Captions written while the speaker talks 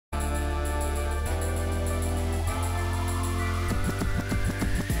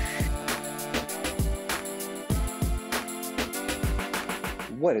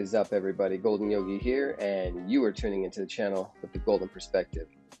What is up, everybody? Golden Yogi here, and you are tuning into the channel with the Golden Perspective.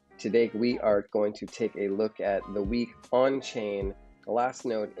 Today we are going to take a look at the week on-chain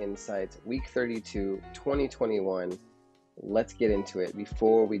Glassnode Insights, week 32, 2021. Let's get into it.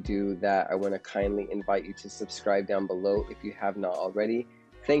 Before we do that, I want to kindly invite you to subscribe down below if you have not already.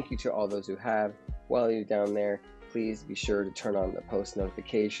 Thank you to all those who have. While you're down there, please be sure to turn on the post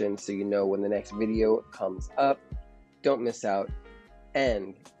notifications so you know when the next video comes up. Don't miss out.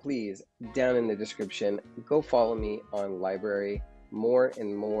 And please, down in the description, go follow me on LBRY. More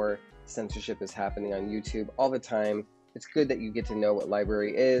and more censorship is happening on YouTube all the time. It's good that you get to know what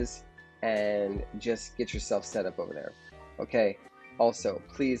LBRY is and just get yourself set up over there. Okay. Also,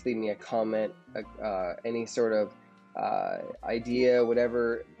 please leave me a comment, any sort of idea,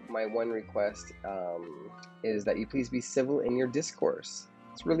 whatever. My one request is that you please be civil in your discourse.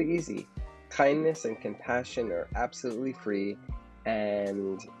 It's really easy. Kindness and compassion are absolutely free.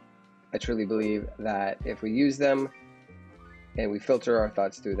 And I truly believe that if we use them and we filter our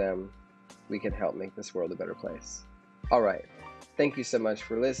thoughts through them, we can help make this world a better place. All right. Thank you so much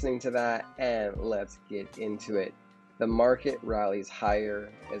for listening to that, and let's get into it. The market rallies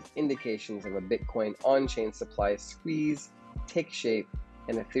higher as indications of a Bitcoin on-chain supply squeeze take shape,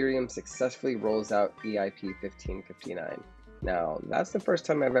 and Ethereum successfully rolls out EIP 1559. Now, that's the first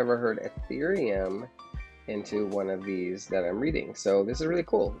time I've ever heard Ethereum into one of these that I'm reading. So this is really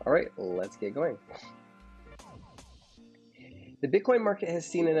cool. All right, let's get going. The Bitcoin market has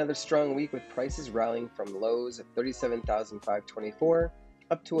seen another strong week with prices rallying from lows of 37,524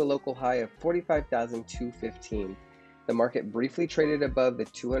 up to a local high of 45,215. The market briefly traded above the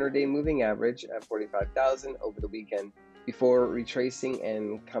 200-day moving average at 45,000 over the weekend before retracing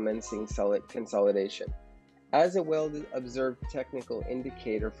and commencing solid consolidation. As a well-observed technical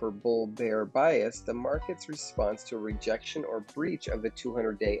indicator for bull-bear bias, the market's response to a rejection or breach of the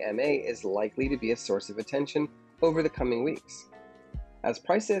 200-day MA is likely to be a source of attention over the coming weeks. As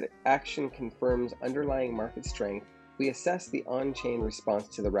price action confirms underlying market strength, we assess the on-chain response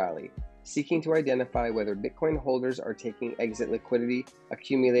to the rally, seeking to identify whether Bitcoin holders are taking exit liquidity,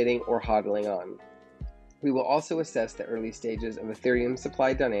 accumulating, or hodling on. We will also assess the early stages of Ethereum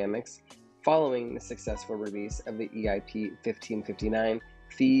supply dynamics following the successful release of the EIP 1559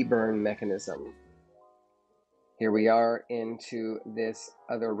 fee burn mechanism. Here we are into this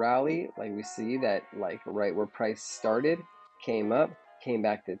other rally. Like we see that, like right where price started, came up, came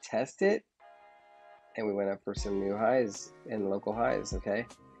back to test it, and we went up for some new highs and local highs, okay?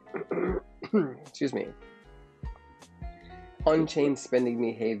 Excuse me. On-chain spending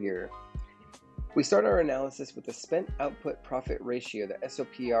behavior. We start our analysis with the spent output profit ratio, the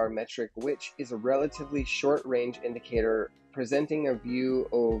SOPR metric, which is a relatively short-range indicator presenting a view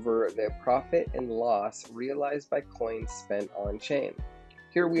over the profit and loss realized by coins spent on-chain.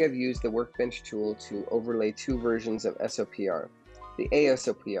 Here we have used the Workbench tool to overlay two versions of SOPR. The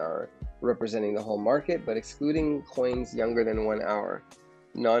ASOPR, representing the whole market, but excluding coins younger than 1 hour,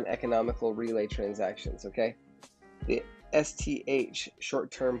 non-economical relay transactions, okay? The STH,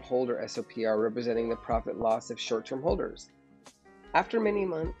 short-term holder SOPR, representing the profit loss of short-term holders. After many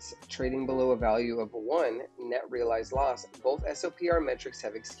months trading below a value of 1 net realized loss, both SOPR metrics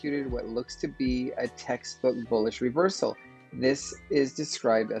have executed what looks to be a textbook bullish reversal. This is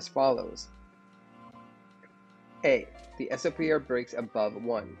described as follows. A. The SOPR breaks above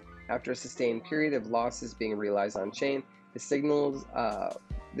 1. After a sustained period of losses being realized on-chain, this signal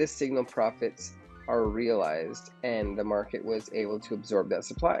profits are realized and the market was able to absorb that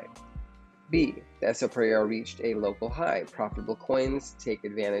supply. B. The SOPR reached a local high. Profitable coins take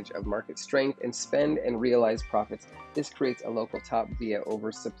advantage of market strength and spend and realize profits. This creates a local top via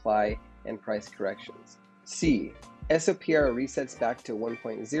oversupply and price corrections. C. SOPR resets back to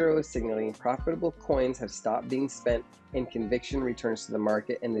 1.0, signaling profitable coins have stopped being spent and conviction returns to the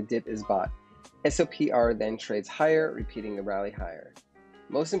market and the dip is bought. SOPR then trades higher, repeating the rally higher.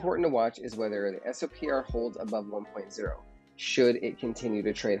 Most important to watch is whether the SOPR holds above 1.0. Should it continue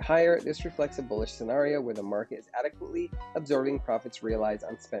to trade higher, this reflects a bullish scenario where the market is adequately absorbing profits realized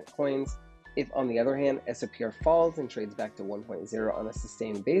on spent coins. If, on the other hand, SOPR falls and trades back to 1.0 on a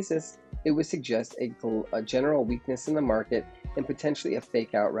sustained basis, it would suggest a general weakness in the market and potentially a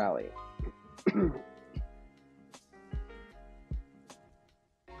fake-out rally.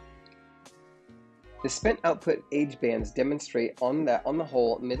 The spent output age bands demonstrate on the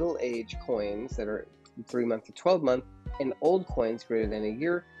whole middle-age coins that are 3 month to 12 month and old coins greater than a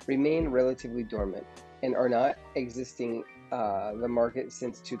year remain relatively dormant and are not existing the market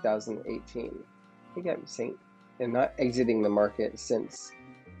since 2018. I think I'm saying they're not exiting the market since.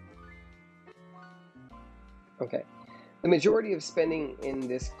 Okay. The majority of spending in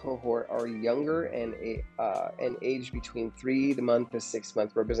this cohort are younger and aged between 3-month to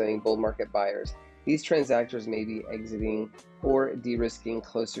 6-month, representing bull market buyers. These transactors may be exiting or de-risking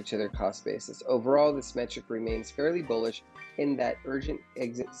closer to their cost basis. Overall, this metric remains fairly bullish in that urgent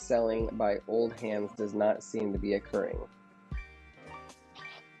exit selling by old hands does not seem to be occurring.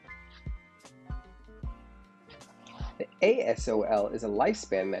 The ASOL is a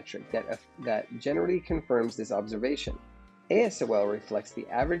lifespan metric that generally confirms this observation. ASOL reflects the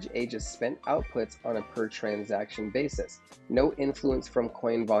average age of spent outputs on a per transaction basis, no influence from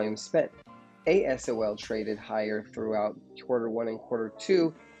coin volume spent. ASOL traded higher throughout Q1 and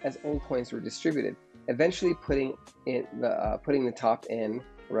Q2 as old coins were distributed, eventually putting the top in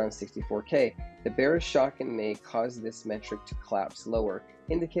around 64K. The bearish shock in May caused this metric to collapse lower,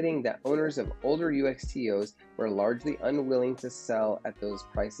 indicating that owners of older UXTOs were largely unwilling to sell at those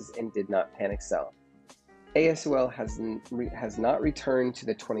prices and did not panic sell. ASOL has not returned to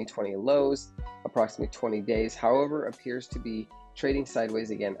the 2020 lows, approximately 20 days, however, appears to be trading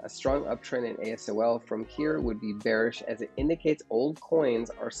sideways again. A strong uptrend in ASOL from here would be bearish, as it indicates old coins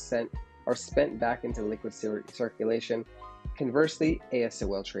are spent back into liquid circulation. Conversely,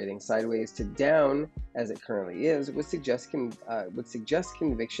 ASOL trading sideways to down, as it currently is, would suggest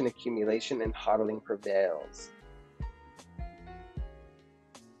conviction accumulation and hodling prevails.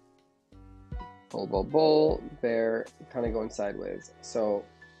 Bull, bear, kind of going sideways. So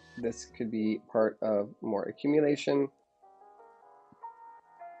this could be part of more accumulation.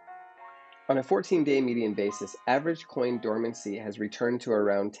 On a 14-day median basis, average coin dormancy has returned to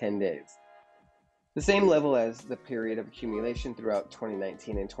around 10 days, the same level as the period of accumulation throughout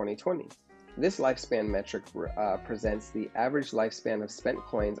 2019 and 2020. This lifespan metric presents the average lifespan of spent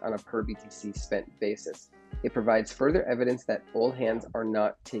coins on a per BTC spent basis. It provides further evidence that old hands are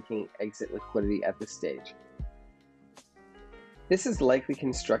not taking exit liquidity at this stage. This is likely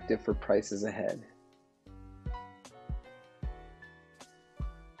constructive for prices ahead.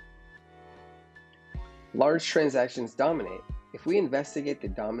 Large transactions dominate. If we investigate the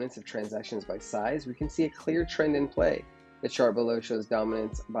dominance of transactions by size, we can see a clear trend in play. The chart below shows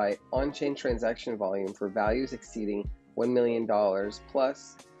dominance by on-chain transaction volume for values exceeding $1 million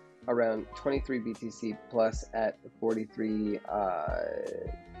plus, around 23 BTC plus at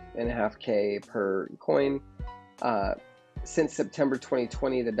 43.5K per coin. Since September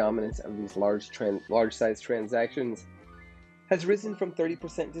 2020, the dominance of these large-size transactions has risen from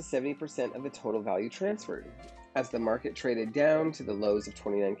 30% to 70% of the total value transferred. As the market traded down to the lows of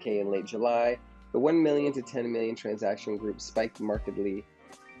 29K in late July, the 1 million to 10 million transaction group spiked markedly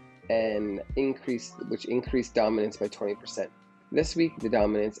and increased dominance by 20%. This week, the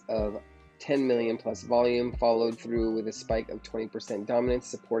dominance of 10 million plus volume followed through with a spike of 20% dominance,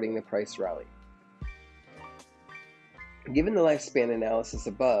 supporting the price rally. Given the lifespan analysis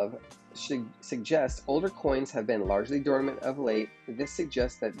above suggests older coins have been largely dormant of late, this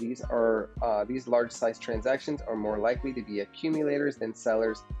suggests that these large-size transactions are more likely to be accumulators than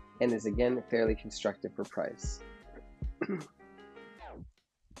sellers, and is again fairly constructive for price.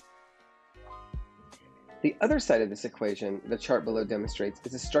 The other side of this equation, the chart below demonstrates,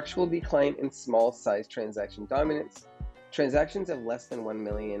 is a structural decline in small-size transaction dominance. Transactions of less than $1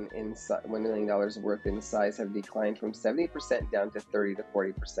 million worth in size have declined from 70% down to 30 to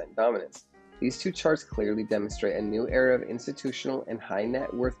 40% dominance. These two charts clearly demonstrate a new era of institutional and high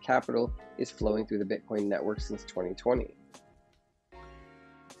net worth capital is flowing through the Bitcoin network since 2020.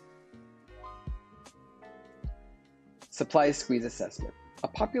 Supply squeeze assessment. A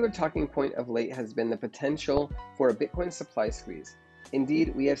popular talking point of late has been the potential for a Bitcoin supply squeeze.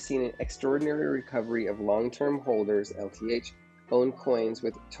 Indeed, we have seen an extraordinary recovery of long-term holders, LTH, owned coins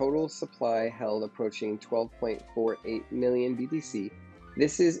with total supply held approaching 12.48 million BTC.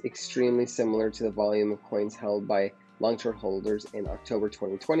 This is extremely similar to the volume of coins held by long-term holders in October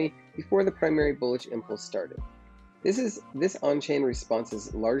 2020, before the primary bullish impulse started. This on-chain response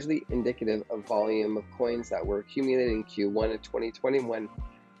is largely indicative of volume of coins that were accumulated in Q1 of 2021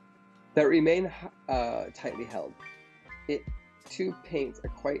 that remain tightly held. It too paints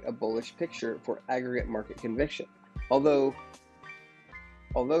quite a bullish picture for aggregate market conviction. Although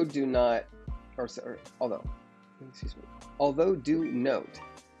do note,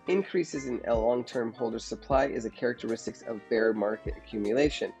 increases in long-term holder supply is a characteristic of bear market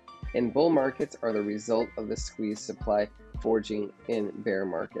accumulation, and bull markets are the result of the squeeze supply forging in bear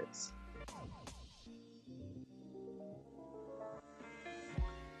markets.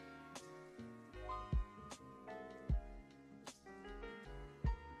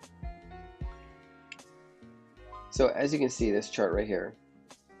 So as you can see, this chart right here,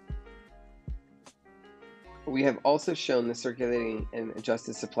 We have also shown the circulating and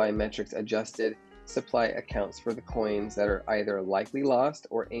adjusted supply metrics. Adjusted supply accounts for the coins that are either likely lost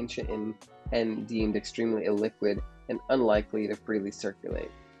or ancient and deemed extremely illiquid and unlikely to freely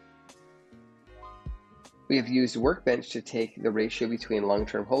circulate. We have used Workbench to take the ratio between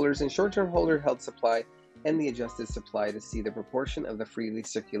long-term holders and short-term holder held supply and the adjusted supply to see the proportion of the freely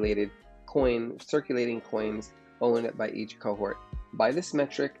circulating coins owned by each cohort. By this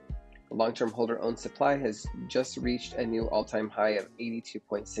metric, long-term holder owned supply has just reached a new all-time high of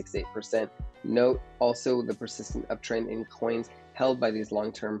 82.68%. Note also the persistent uptrend in coins held by these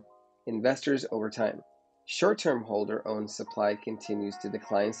long-term investors over time. Short-term holder-owned supply continues to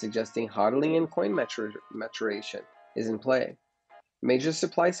decline, suggesting hodling and coin maturation is in play. Major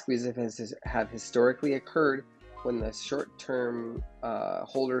supply squeezes have historically occurred when the short-term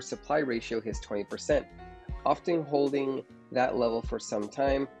holder supply ratio hits 20%, often holding that level for some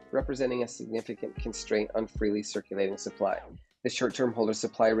time, representing a significant constraint on freely circulating supply. The short-term holder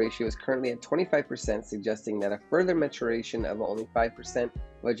supply ratio is currently at 25%, suggesting that a further maturation of only 5% of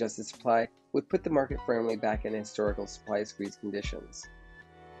adjusted supply would put the market firmly back in historical supply squeeze conditions.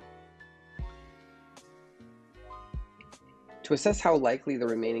 To assess how likely the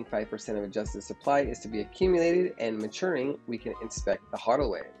remaining 5% of adjusted supply is to be accumulated and maturing, we can inspect the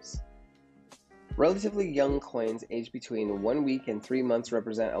HODL waves. Relatively young coins aged between 1 week and 3 months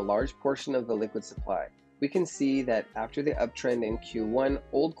represent a large portion of the liquid supply. We can see that after the uptrend in Q1,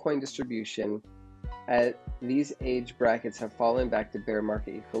 old coin distribution at these age brackets have fallen back to bear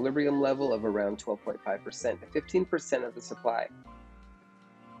market equilibrium level of around 12.5% to 15% of the supply.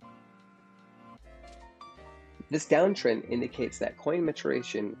 This downtrend indicates that coin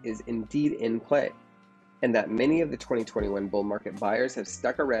maturation is indeed in play, and that many of the 2021 bull market buyers have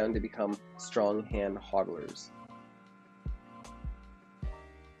stuck around to become strong hand hodlers.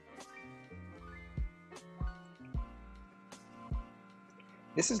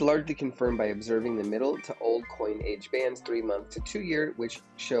 This is largely confirmed by observing the middle to old coin age bands 3-month to 2-year, which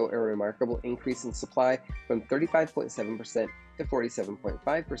show a remarkable increase in supply from 35.7% to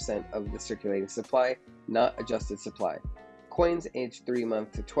 47.5% of the circulating supply, not adjusted supply. Coins aged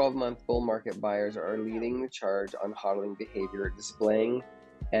 3-month to 12-month bull market buyers are leading the charge on hodling behavior, displaying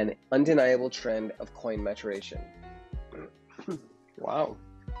an undeniable trend of coin maturation. Wow.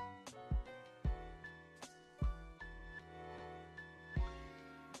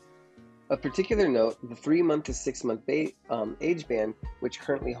 Of particular note, the 3-month to 6-month age band, which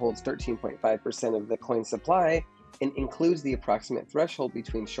currently holds 13.5% of the coin supply and includes the approximate threshold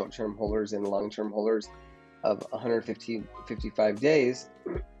between short-term holders and long-term holders of 155 days,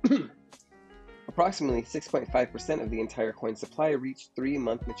 approximately 6.5% of the entire coin supply reached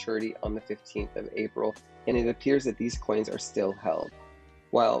 3-month maturity on the 15th of April, and it appears that these coins are still held.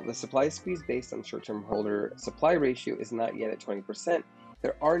 While the supply squeeze based on short-term holder supply ratio is not yet at 20%,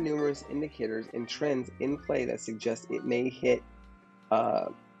 there are numerous indicators and trends in play that suggest it may hit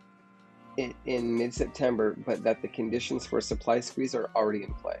in mid-September, but that the conditions for a supply squeeze are already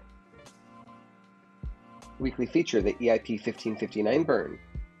in play. Weekly feature, the EIP 1559 burn.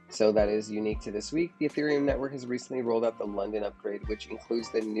 So that is unique to this week. The Ethereum network has recently rolled out the London upgrade, which includes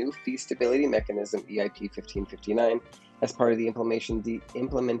the new fee stability mechanism EIP 1559. As part of the implementation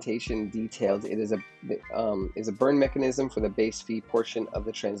details, it is a burn mechanism for the base fee portion of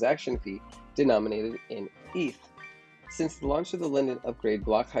the transaction fee denominated in ETH. Since the launch of the London upgrade,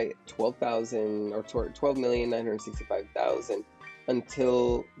 block height 12,965,000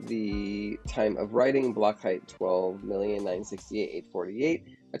 until the time of writing, block height 12,968,848.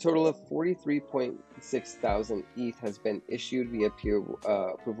 A total of 43.6 thousand ETH has been issued via proof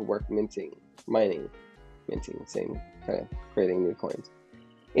of work minting, same kind of creating new coins.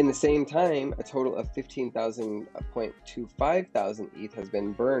 In the same time, a total of 15,000.25 thousand ETH has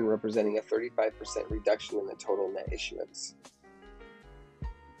been burned, representing a 35% reduction in the total net issuance.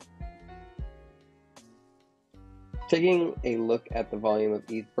 Taking a look at the volume of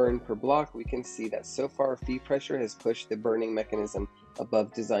ETH burned per block, we can see that so far fee pressure has pushed the burning mechanism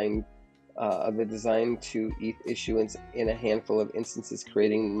above the design to ETH issuance in a handful of instances,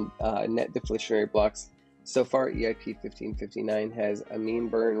 creating net deflationary blocks. So far, EIP 1559 has a mean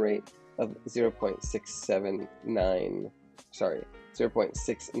burn rate of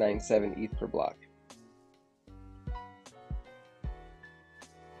 0.697 ETH per block.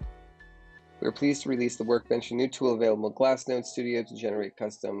 We're pleased to release the Workbench, a new tool available Glassnode Studio to generate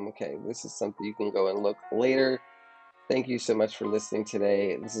custom. Okay, this is something you can go and look later. Thank you so much for listening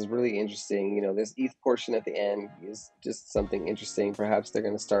today. This is really interesting. You know, this ETH portion at the end is just something interesting. Perhaps they're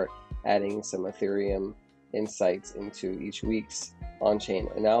going to start adding some Ethereum insights into each week's on-chain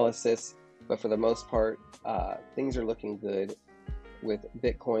analysis. But for the most part, things are looking good with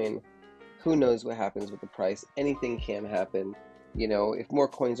Bitcoin. Who knows what happens with the price? Anything can happen. You know, if more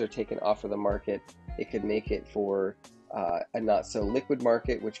coins are taken off of the market, it could make it for a not so liquid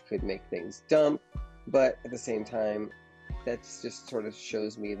market, which could make things dump. But at the same time, that just sort of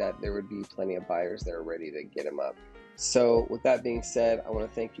shows me that there would be plenty of buyers that are ready to get them up. So with that being said, I want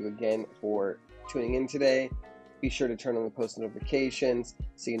to thank you again for tuning in today. Be sure to turn on the post notifications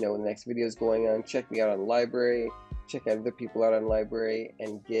so you know when the next video is going on. Check me out on LBRY. Check out other people out on LBRY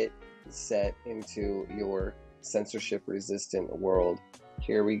and get set into your censorship resistant world.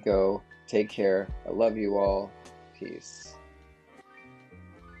 Here we go. Take care. I love you all. Peace.